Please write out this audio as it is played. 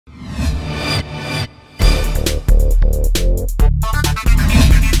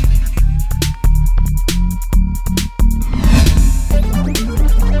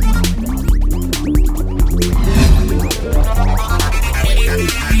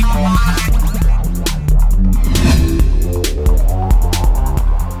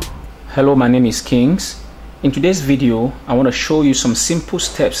Hello, my name is Kings. In today's video, I want to show you some simple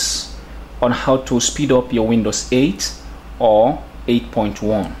steps on how to speed up your Windows 8 or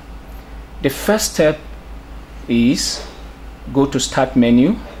 8.1. The first step is go to Start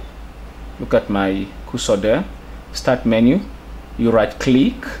menu. Look at my cursor there. Start menu. You right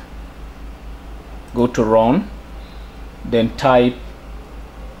click, go to Run, then type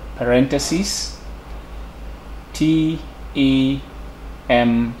parentheses TEMP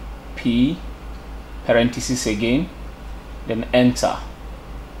parentheses again, then enter.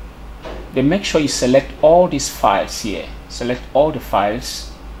 Then make sure you select all these files here. Select all the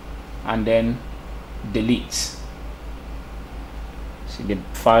files and then delete. See, the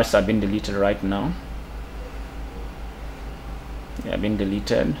files have been deleted right now. They have been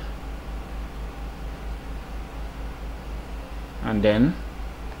deleted. And then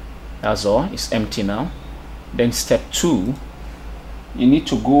that's all. It's empty now. Then step 2, you need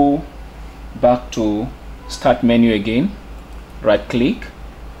to go back to Start menu again, right click,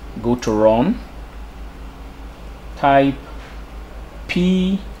 go to Run, type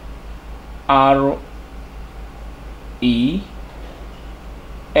PREFETCH,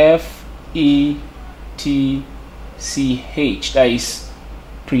 that is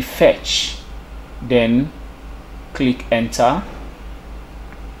prefetch, then click enter.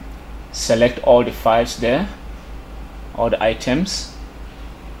 Select all the files there, all the items,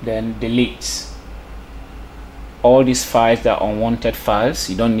 then delete all these files that are unwanted files.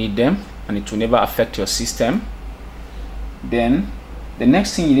 You don't need them and it will never affect your system. Then the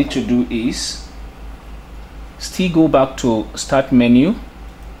next thing you need to do is still go back to Start menu,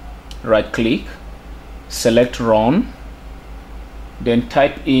 right click, select Run, then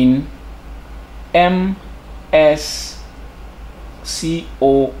type in MSCONFIG,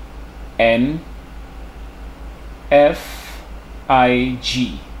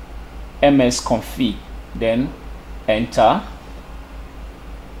 msconfig, then enter.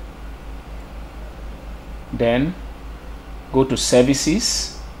 Then go to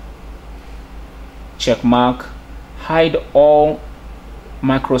Services, check mark hide all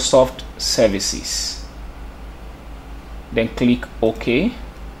Microsoft services, then click OK.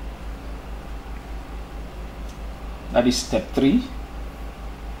 That is step 3.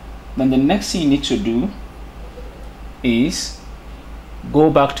 Then the next thing you need to do is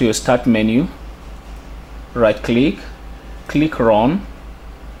go back to your Start menu, right click, click Run,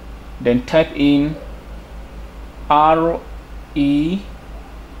 then type in REGEDIT,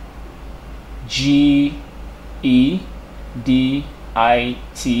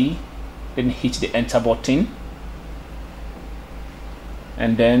 then hit the enter button,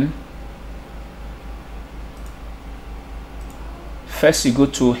 and then first you go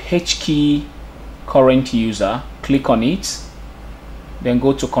to H key current user, click on it, then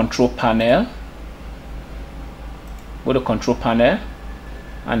go to Control Panel, go to Control Panel,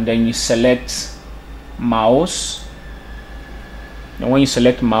 and then you select mouse. And when you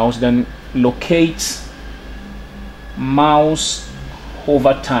select mouse, then locate mouse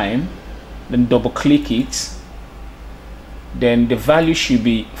over time, then double click it. Then the value should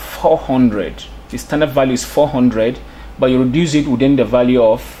be 400. The standard value is 400, but you reduce it within the value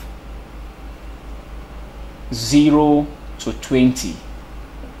of 0 to 20.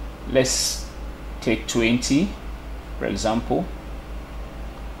 Let's take 20 for example,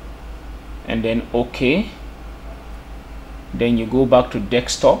 and then OK. Then you go back to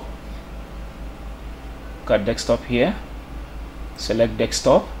desktop, look at desktop here, select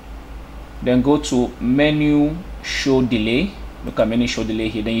desktop, then go to menu show delay, look at menu show delay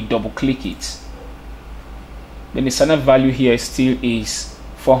here, then you double click it. Then the standard value here still is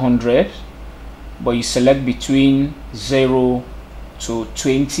 400, but you select between 0 to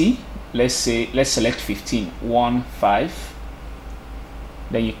 20. Let's select 15, 1, 5.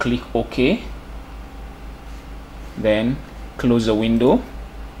 Then you click OK. Then close the window.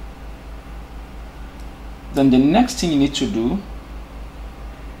 Then the next thing you need to do,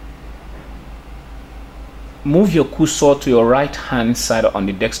 move your cursor to your right hand side on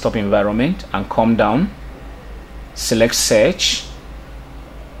the desktop environment and come down, select search,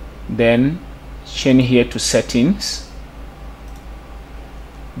 then change here to settings,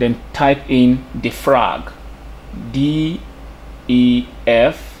 then type in defrag, DEFRAG,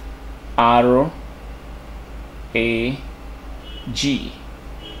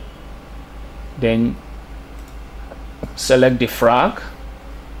 then select defrag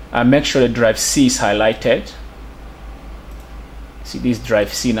and make sure the drive C is highlighted. See this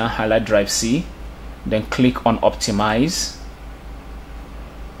drive C now, highlight drive C, then click on optimize.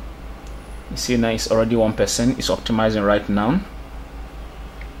 You see now it's already 1%, it's optimizing right now.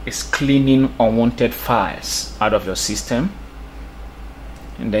 is cleaning unwanted files out of your system,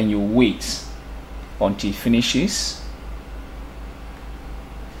 and then you wait until it finishes.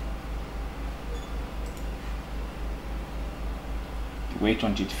 Wait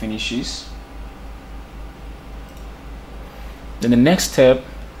until it finishes. Then the next step,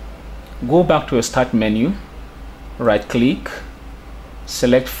 go back to your start menu, right click,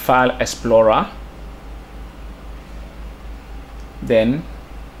 select File Explorer, then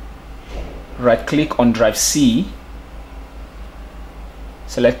right click on drive C,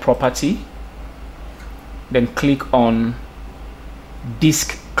 select Property, then click on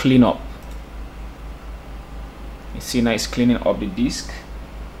Disk Cleanup. You see now it's cleaning up the disk.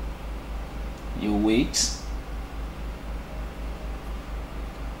 You wait.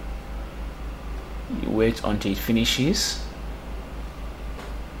 You wait until it finishes.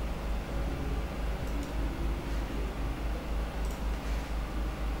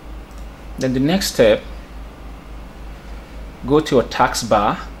 Then the next step, go to your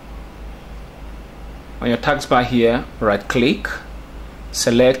taskbar. On your taskbar here, right click,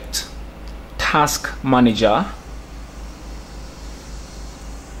 select Task Manager,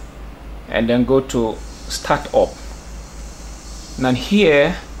 and then go to Startup. Now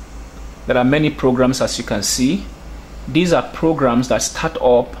here there are many programs, as you can see. These are programs that start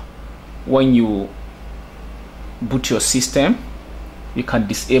up when you boot your system. You can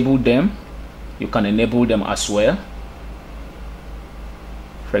disable them, you can enable them as well.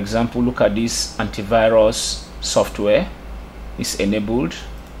 For example, look at this antivirus software. It's enabled.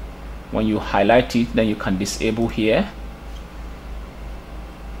 When you highlight it, then you can disable here.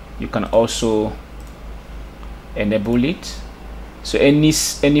 You can also enable it. So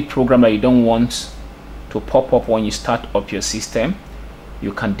any program that you don't want to pop up when you start up your system,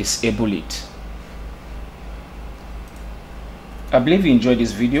 you can disable it. I believe you enjoyed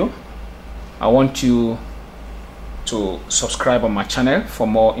this video. I want you to subscribe on my channel for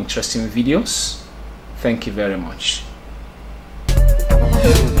more interesting videos. Thank you very much.